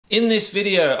In this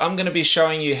video, I'm going to be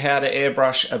showing you how to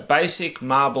airbrush a basic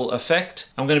marble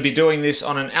effect. I'm going to be doing this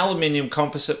on an aluminium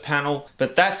composite panel,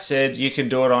 but that said, you can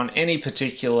do it on any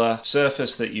particular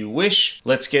surface that you wish.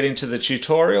 Let's get into the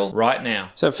tutorial right now.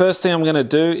 So first thing I'm going to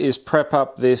do is prep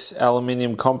up this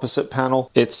aluminium composite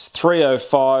panel. It's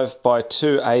 305 by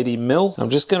 280 mil. I'm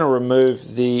just going to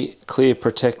remove the clear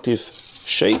protective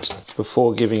sheet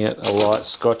before giving it a light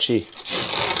scotchy.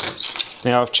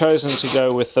 Now I've chosen to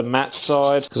go with the matte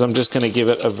side because I'm just going to give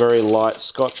it a very light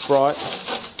Scotch Brite.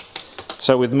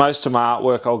 So with most of my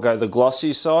artwork I'll go the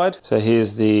glossy side. So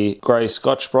here's the grey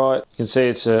Scotch Brite. You can see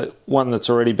it's one that's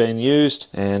already been used,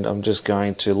 and I'm just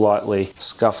going to lightly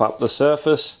scuff up the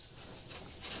surface.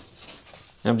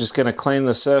 I'm just going to clean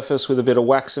the surface with a bit of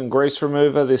wax and grease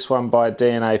remover, this one by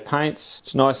DNA Paints.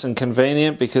 It's nice and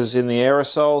convenient because in the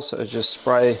aerosol, so just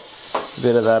spray a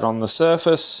bit of that on the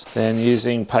surface. Then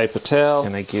using paper towel,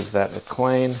 I'm going to give that a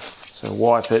clean. So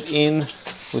wipe it in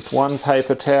with one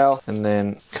paper towel and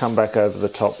then come back over the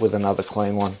top with another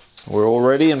clean one. We're all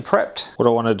ready and prepped. What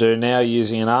I want to do now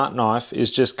using an art knife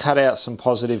is just cut out some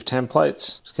positive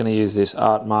templates. Just going to use this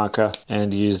art marker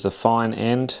and use the fine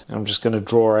end. I'm just going to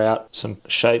draw out some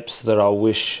shapes that I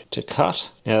wish to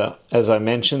cut. Now, as I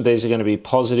mentioned, these are going to be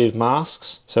positive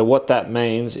masks. So what that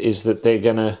means is that they're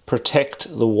going to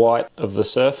protect the white of the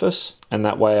surface, and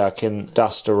that way I can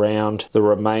dust around the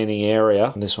remaining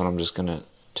area. And this one I'm just going to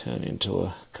turn into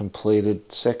a completed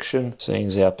section, seeing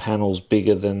as our panel's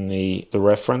bigger than the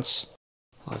reference,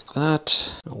 like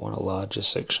that. I want a larger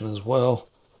section as well.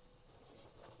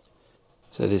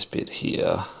 So this bit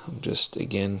here, I'm just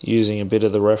again using a bit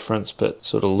of the reference but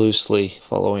sort of loosely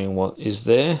following what is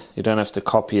there. You don't have to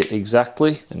copy it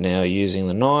exactly. And now using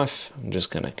the knife, I'm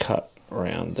just going to cut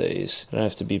around these. They don't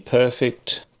have to be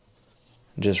perfect.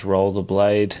 Just roll the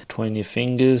blade between your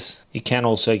fingers. You can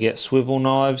also get swivel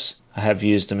knives. I have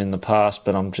used them in the past,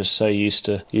 but I'm just so used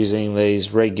to using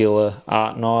these regular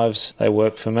art knives. They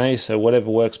work for me, so whatever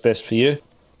works best for you.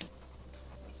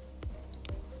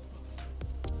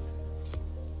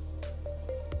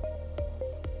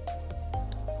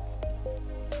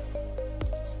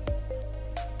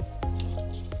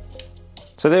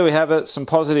 So there we have it, some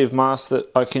positive masks that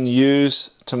I can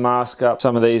use to mask up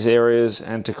some of these areas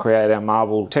and to create our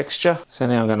marble texture. So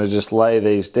now I'm going to just lay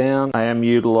these down. I am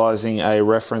utilizing a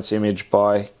reference image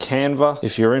by Canva.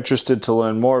 If you're interested to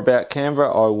learn more about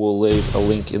Canva, I will leave a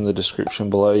link in the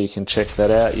description below. You can check that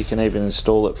out. You can even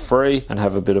install it free and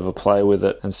have a bit of a play with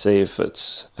it and see if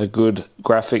it's a good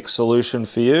graphic solution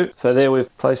for you. So there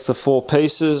we've placed the 4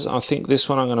 pieces. I think this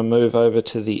one I'm going to move over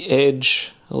to the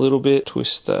edge a little bit,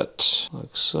 twist that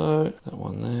like so, that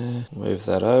one there, move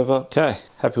that over. Okay,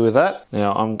 happy with that.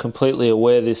 Now I'm completely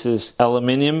aware this is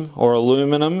aluminium or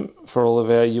aluminum for all of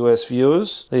our US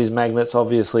viewers. These magnets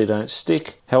obviously don't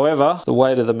stick. However, the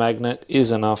weight of the magnet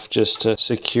is enough just to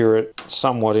secure it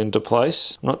somewhat into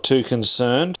place. I'm not too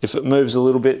concerned. If it moves a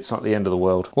little bit, it's not the end of the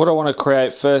world. What I want to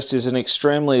create first is an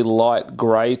extremely light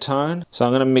grey tone. So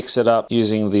I'm going to mix it up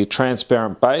using the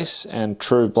transparent base and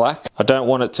true black. I don't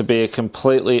want it to be a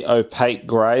completely opaque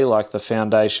grey like the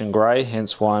foundation grey,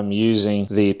 hence why I'm using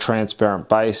the transparent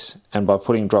base, and by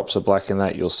putting drops of black in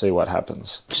that you'll see what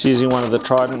happens. Just using one of the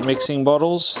Trident mixing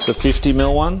bottles, the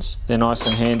 50ml ones. They're nice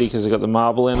and handy because they've got the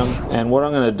marble in them. And what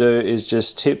I'm going to do is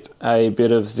just tip a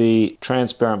bit of the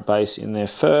transparent base in there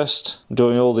first. I'm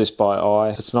doing all this by eye.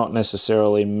 It's not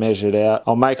necessarily measured out.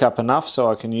 I'll make up enough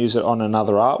so I can use it on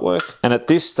another artwork. And at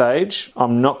this stage,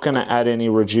 I'm not going to add any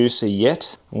reducer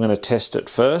yet. I'm going to test it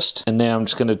first. And now I'm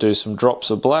just going to do some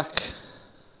drops of black.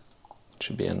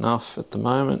 Should be enough at the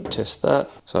moment. Test that.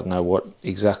 So I don't know what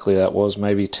exactly that was.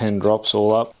 Maybe 10 drops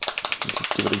all up.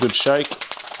 Give it a good shake.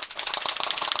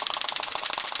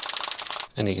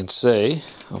 And you can see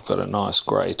I've got a nice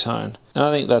grey tone. And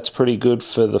I think that's pretty good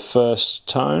for the first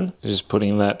tone. Just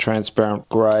putting that transparent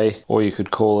grey, or you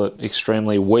could call it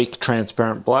extremely weak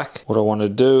transparent black. What I want to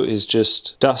do is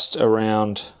just dust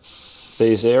around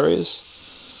these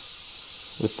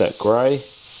areas with that grey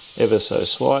ever so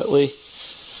slightly.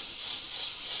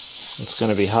 It's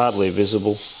going to be hardly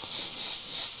visible.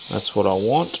 That's what I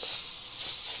want.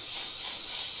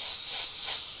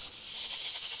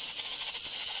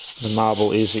 The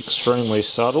marble is extremely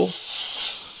subtle,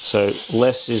 so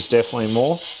less is definitely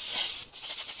more.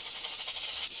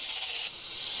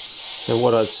 So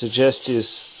what I'd suggest is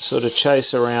sort of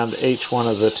chase around each one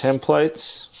of the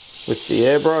templates with the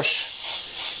airbrush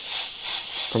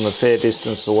from a fair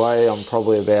distance away. I'm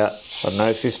probably about, I don't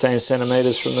know, 15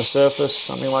 centimeters from the surface,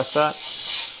 something like that.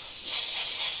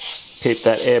 Keep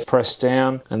that air pressed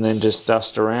down and then just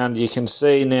dust around. You can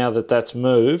see now that that's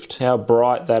moved, how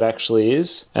bright that actually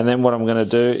is. And then what I'm going to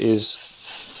do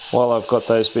is, while I've got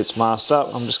those bits masked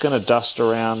up, I'm just going to dust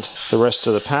around the rest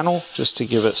of the panel just to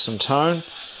give it some tone.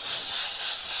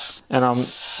 And I'm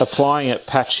applying it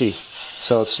patchy,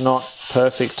 so it's not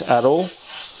perfect at all.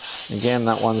 Again,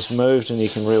 that one's moved and you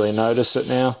can really notice it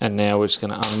now. And now we're just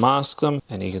going to unmask them,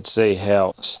 and you can see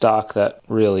how stark that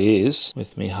really is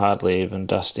with me hardly even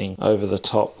dusting over the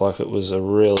top like it was a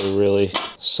really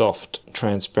soft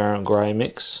transparent grey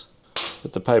mix.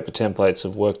 But the paper templates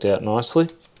have worked out nicely.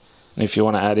 And if you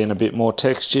want to add in a bit more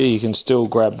texture, you can still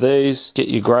grab these, get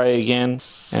your grey again,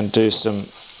 and do some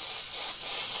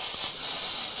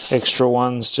extra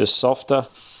ones, just softer.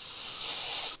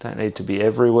 Don't need to be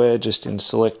everywhere, just in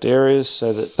select areas,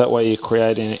 so that way you're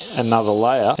creating another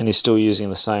layer and you're still using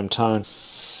the same tone.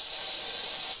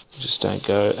 Just don't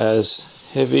go as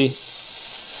heavy.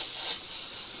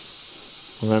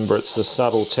 Remember, it's the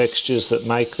subtle textures that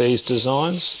make these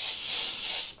designs.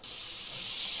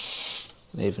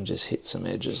 And even just hit some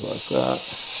edges like that.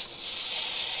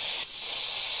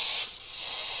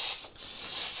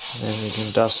 And then we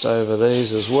can dust over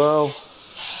these as well,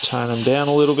 tone them down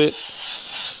a little bit.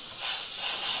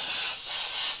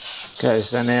 Okay,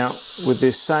 so now with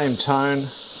this same tone,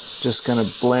 just going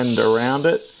to blend around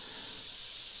it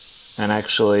and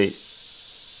actually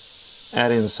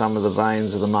add in some of the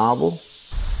veins of the marble.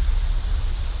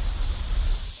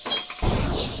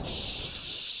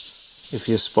 If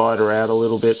you spider out a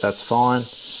little bit, that's fine.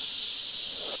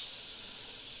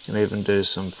 You can even do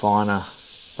some finer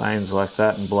veins like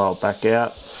that and blow it back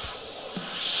out.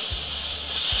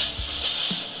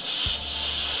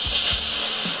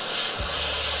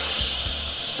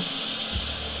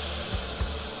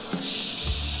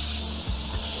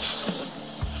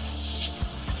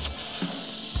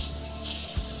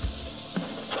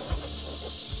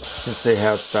 You can see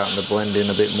how it's starting to blend in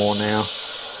a bit more now.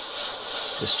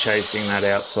 Just chasing that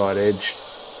outside edge.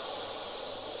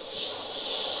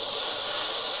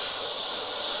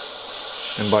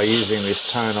 And by using this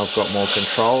tone, I've got more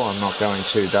control. I'm not going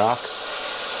too dark.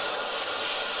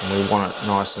 And we want it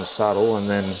nice and subtle, and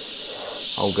then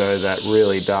I'll go that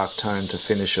really dark tone to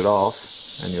finish it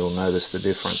off, and you'll notice the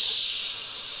difference.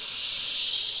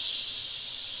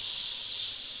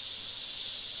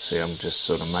 See, I'm just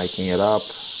sort of making it up,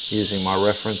 using my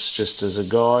reference just as a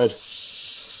guide.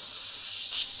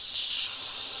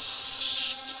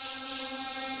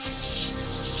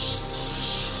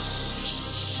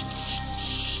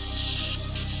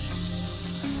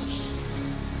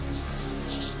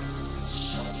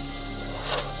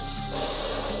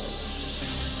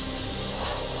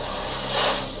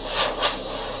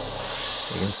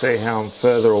 You can see how I'm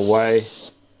further away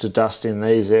to dust in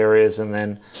these areas and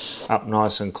then up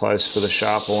nice and close for the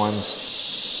sharper ones.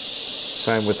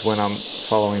 Same with when I'm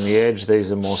following the edge,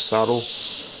 these are more subtle,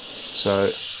 so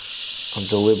I'm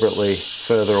deliberately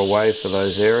further away for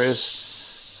those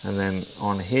areas. And then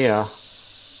on here,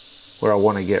 where I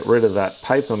want to get rid of that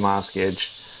paper mask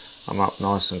edge, I'm up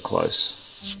nice and close.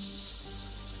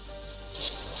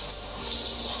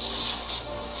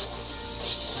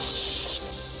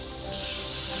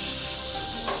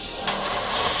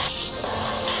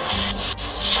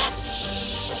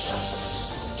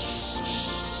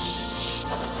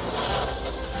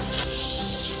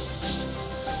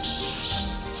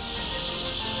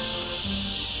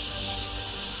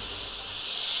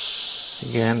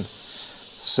 Again,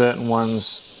 certain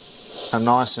ones are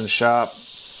nice and sharp,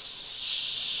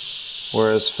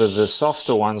 whereas for the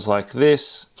softer ones like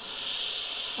this,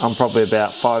 I'm probably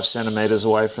about 5 centimeters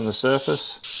away from the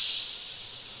surface.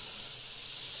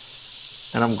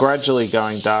 And I'm gradually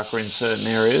going darker in certain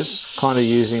areas, kind of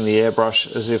using the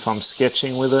airbrush as if I'm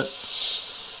sketching with it,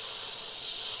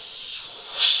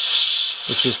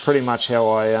 which is pretty much how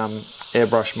I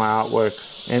airbrush my artwork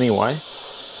anyway.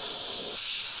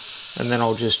 And then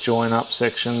I'll just join up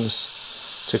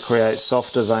sections to create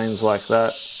softer veins like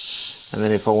that. And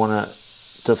then if I want to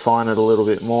define it a little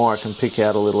bit more, I can pick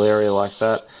out a little area like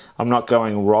that. I'm not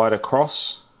going right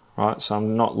across, right? So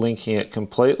I'm not linking it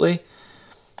completely.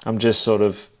 I'm just sort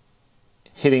of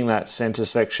hitting that center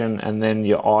section, and then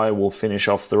your eye will finish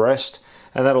off the rest.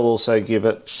 And that'll also give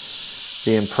it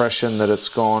the impression that it's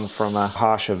gone from a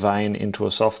harsher vein into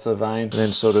a softer vein. And then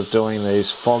sort of doing these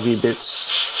foggy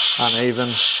bits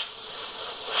uneven.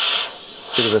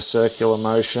 Bit of a circular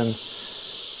motion.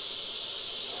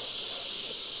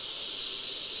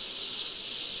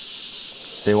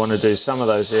 So you want to do some of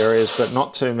those areas, but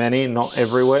not too many, not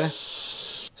everywhere.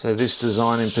 So this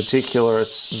design in particular,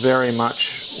 it's very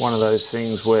much one of those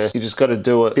things where you just got to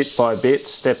do it bit by bit,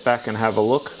 step back and have a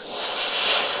look.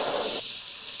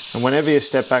 And whenever you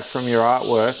step back from your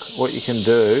artwork, what you can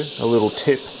do, a little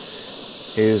tip,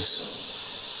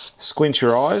 is squint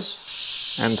your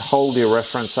eyes and hold your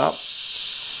reference up.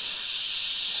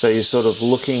 So you're sort of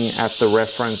looking at the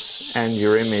reference and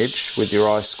your image with your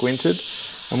eyes squinted.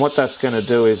 And what that's going to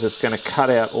do is it's going to cut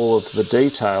out all of the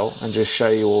detail and just show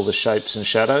you all the shapes and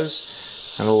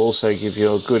shadows. And it'll also give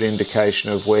you a good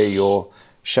indication of where your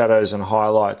shadows and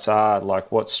highlights are,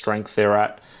 like what strength they're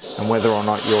at, and whether or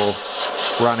not you're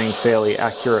running fairly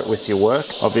accurate with your work.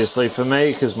 Obviously for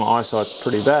me, because my eyesight's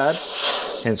pretty bad,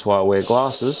 hence why I wear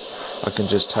glasses, I can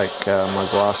just take my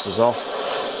glasses off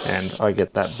and I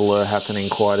get that blur happening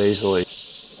quite easily.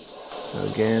 So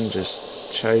again,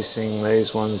 just chasing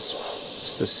these ones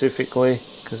specifically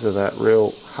because of that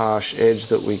real harsh edge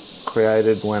that we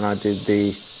created when I did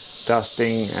the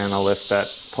dusting and I left that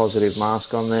positive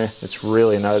mask on there. It's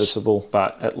really noticeable,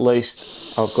 but at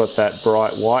least I've got that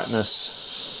bright whiteness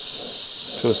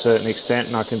to a certain extent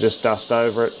and I can just dust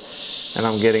over it and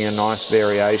I'm getting a nice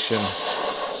variation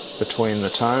between the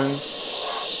tone.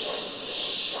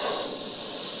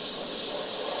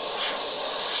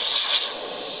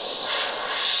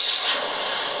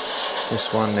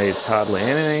 This one needs hardly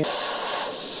anything.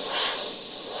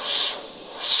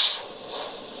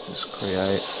 Just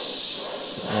create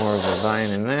more of a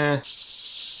vein in there.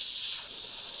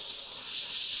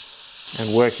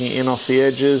 And working in off the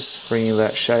edges, bringing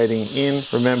that shading in.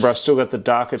 Remember, I've still got the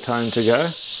darker tone to go.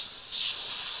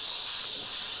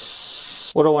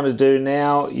 What I want to do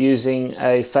now using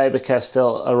a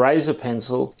Faber-Castell eraser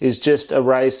pencil is just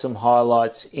erase some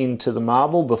highlights into the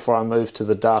marble before I move to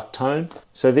the dark tone.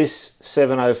 So this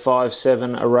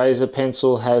 7057 eraser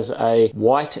pencil has a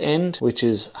white end, which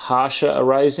is harsher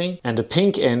erasing, and a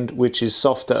pink end, which is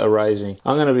softer erasing.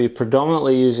 I'm going to be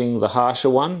predominantly using the harsher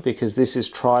one because this is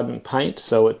Trident paint,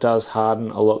 so it does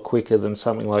harden a lot quicker than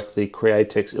something like the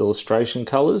Createx illustration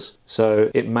colors.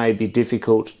 So it may be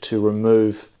difficult to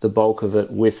remove the bulk of it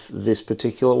with this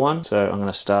particular one. So I'm going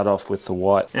to start off with the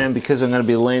white. And because I'm going to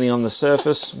be leaning on the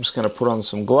surface, I'm just going to put on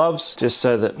some gloves just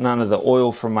so that none of the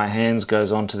oil from my hands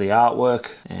goes onto the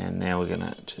artwork. And now we're going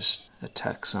to just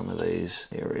attack some of these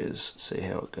areas, see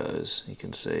how it goes. You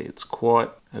can see it's quite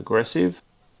aggressive,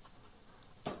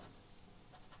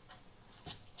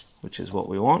 which is what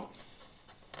we want.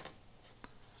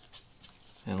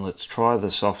 And let's try the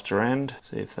softer end,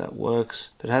 see if that works.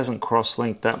 If it hasn't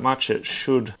cross-linked that much, it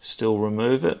should still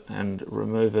remove it and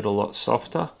remove it a lot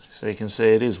softer. So you can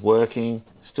see it is working,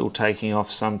 still taking off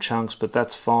some chunks, but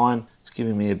that's fine. It's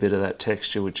giving me a bit of that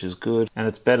texture, which is good. And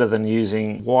it's better than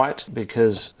using white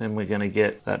because then we're going to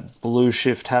get that blue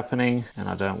shift happening, and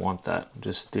I don't want that.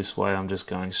 Just this way, I'm just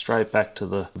going straight back to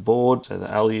the board, so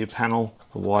the Alu panel,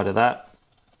 the white of that.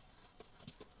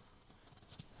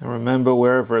 And remember,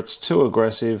 wherever it's too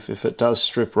aggressive, if it does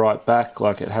strip right back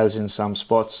like it has in some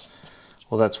spots,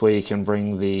 well, that's where you can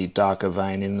bring the darker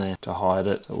vein in there to hide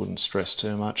it. I wouldn't stress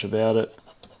too much about it.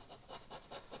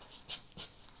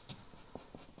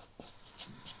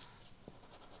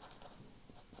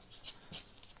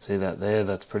 See that there?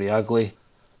 That's pretty ugly.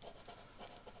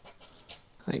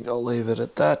 I think I'll leave it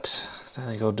at that. Don't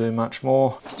think I'll do much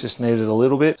more, just needed a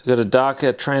little bit. So I've got a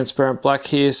darker transparent black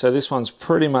here, so this one's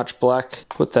pretty much black.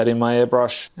 Put that in my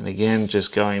airbrush, and again,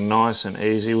 just going nice and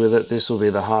easy with it. This will be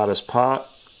the hardest part,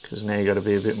 because now you've got to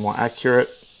be a bit more accurate.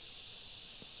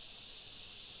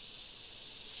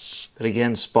 But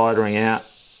again, spidering out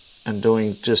and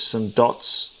doing just some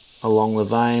dots along the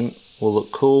vein will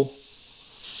look cool.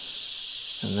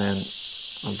 And then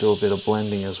I'll do a bit of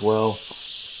blending as well.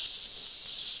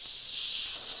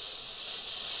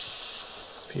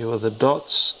 Few of the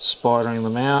dots, spidering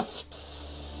them out.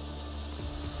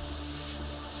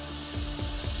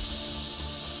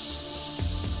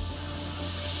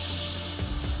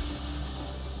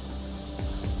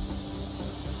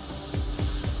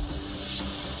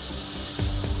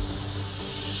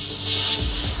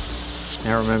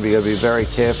 Now remember, you got to be very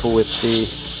careful with the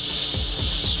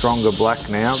stronger black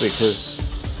now, because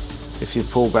if you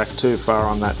pull back too far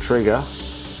on that trigger,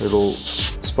 it'll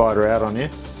spider out on you.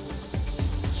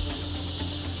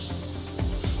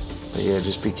 But yeah,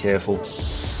 just be careful.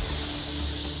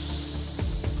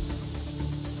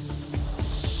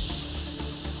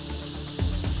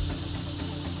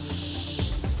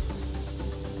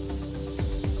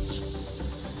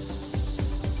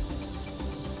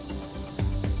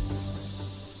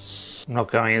 I'm not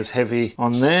going as heavy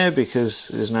on there because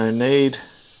there's no need.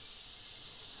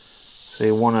 So So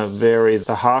you want to vary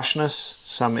the harshness,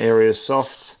 some areas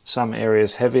soft, some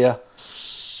areas heavier,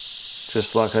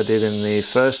 just like I did in the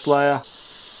first layer.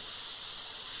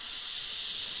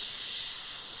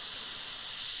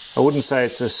 I wouldn't say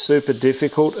it's a super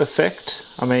difficult effect.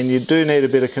 I mean, you do need a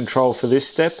bit of control for this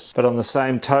step, but on the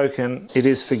same token, it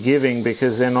is forgiving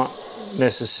because they're not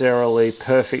necessarily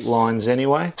perfect lines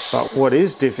anyway. But what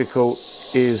is difficult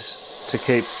is to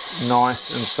keep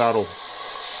nice and subtle.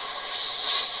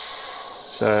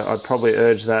 So I'd probably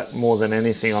urge that more than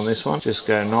anything on this one. Just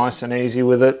go nice and easy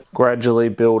with it. Gradually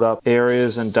build up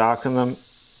areas and darken them.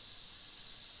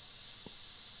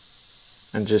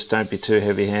 And just don't be too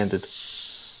heavy-handed.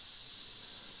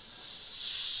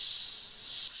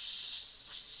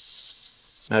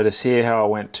 Notice here how I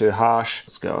went too harsh.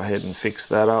 Let's go ahead and fix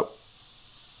that up.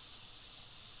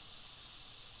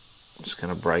 I'm just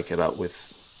going to break it up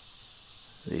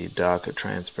with the darker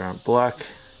transparent black.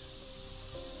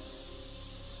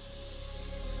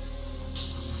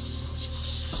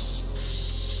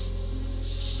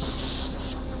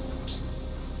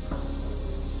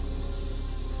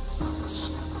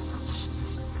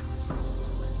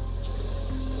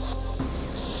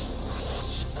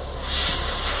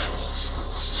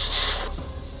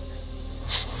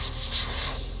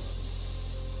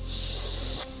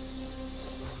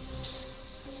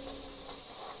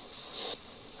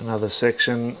 Another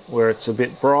section where it's a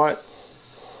bit bright,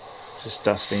 just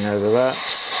dusting over that.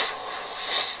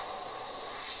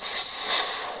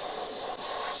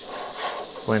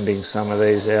 Blending some of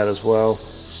these out as well.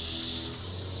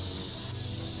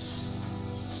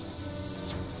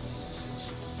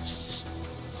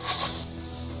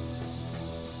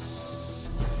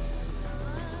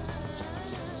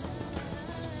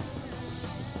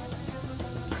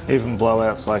 Even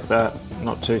blowouts like that,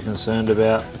 not too concerned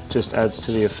about, just adds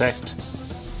to the effect.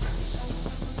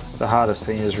 The hardest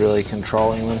thing is really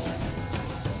controlling them.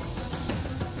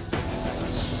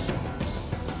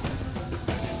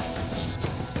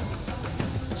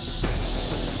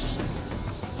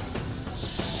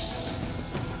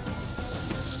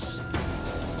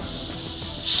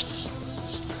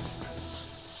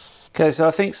 Okay, so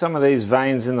I think some of these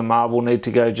veins in the marble need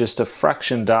to go just a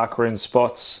fraction darker in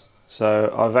spots.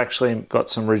 So I've actually got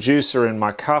some reducer in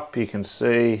my cup. You can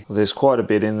see there's quite a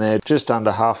bit in there, just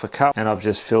under half a cup, and I've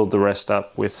just filled the rest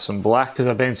up with some black. Because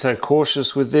I've been so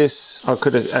cautious with this, I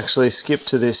could have actually skipped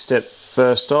to this step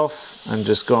first off and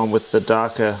just gone with the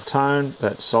darker tone,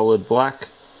 that solid black.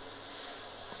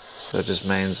 So it just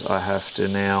means I have to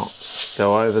now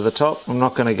go over the top. I'm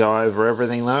not going to go over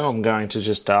everything though. I'm going to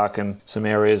just darken some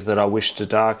areas that I wish to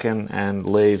darken and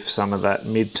leave some of that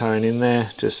mid-tone in there,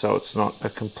 just so it's not a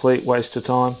complete waste of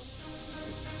time.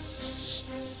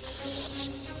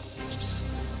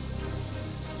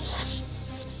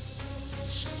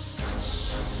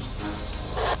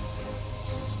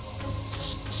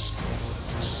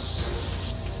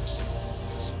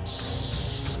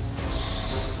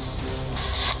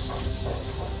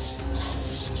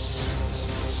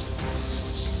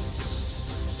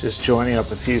 Just joining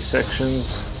up a few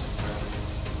sections,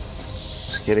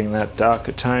 just getting that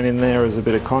darker tone in there as a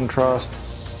bit of contrast.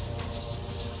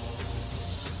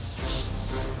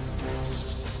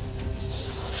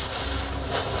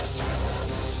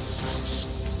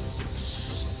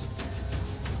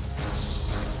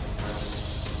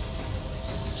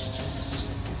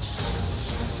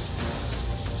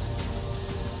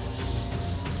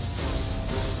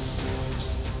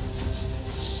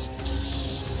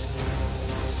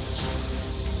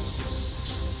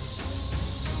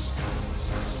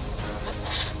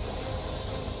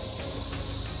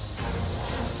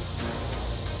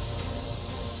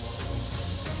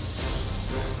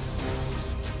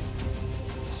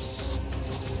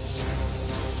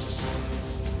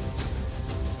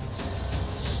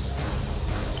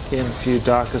 Getting a few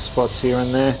darker spots here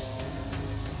and there.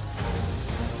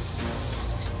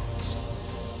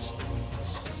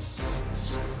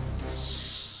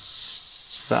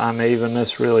 The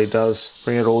unevenness really does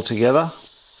bring it all together.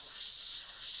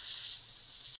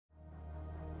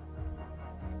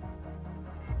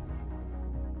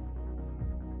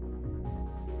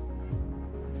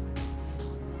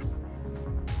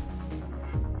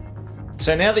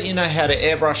 So now that you know how to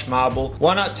airbrush marble,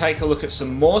 why not take a look at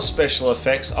some more special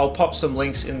effects? I'll pop some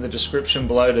links in the description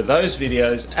below to those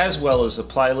videos as well as the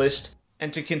playlist.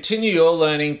 And to continue your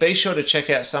learning, be sure to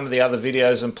check out some of the other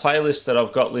videos and playlists that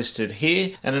I've got listed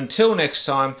here. And until next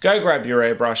time, go grab your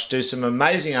airbrush, do some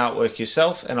amazing artwork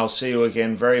yourself, and I'll see you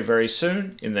again very, very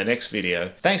soon in the next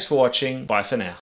video. Thanks for watching. Bye for now.